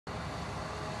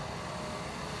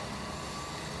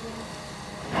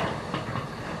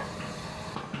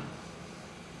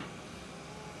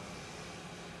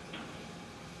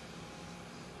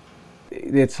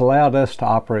it's allowed us to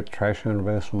operate the trash hunter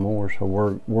vessel more. So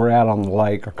we're out on the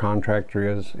lake, our contractor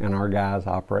is, and our guys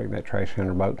operating that trash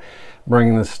hunter boat,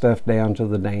 bringing the stuff down to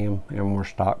the dam, and we're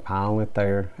stockpiling it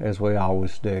there as we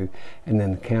always do. And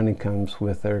then the county comes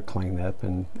with their cleanup,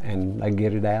 and they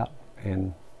get it out,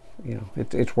 and you know,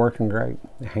 it's working great,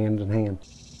 hand in hand.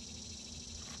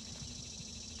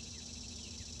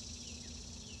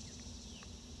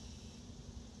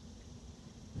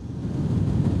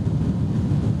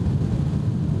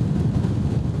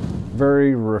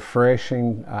 Very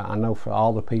refreshing. I know for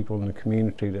all the people in the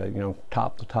community to, you know,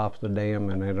 top of the dam,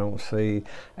 and they don't see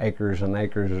acres and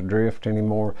acres of drift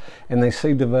anymore, and they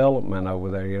see development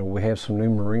over there. You know, we have some new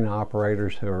marina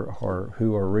operators who are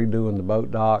redoing the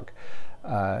boat dock,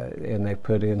 and they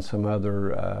put in some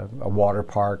other a water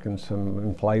park and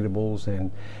some inflatables,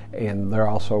 and they're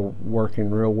also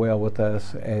working real well with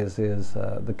us, as is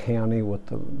the county with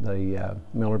the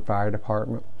Millard Fire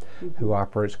Department, who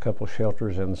operates a couple of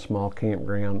shelters in the small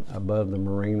campground above the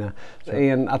marina.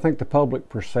 And I think the public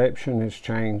perception has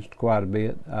changed quite a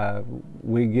bit.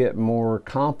 We get more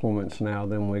compliments now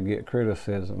than we get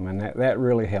criticism, and that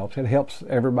really helps. It helps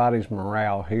everybody's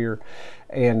morale here.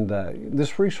 And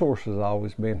this resource has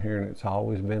always been here, and it's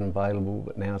always been available,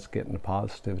 but now it's getting the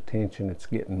positive attention. It's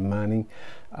getting money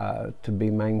to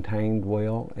be maintained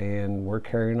well, and we're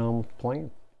carrying on with the plan.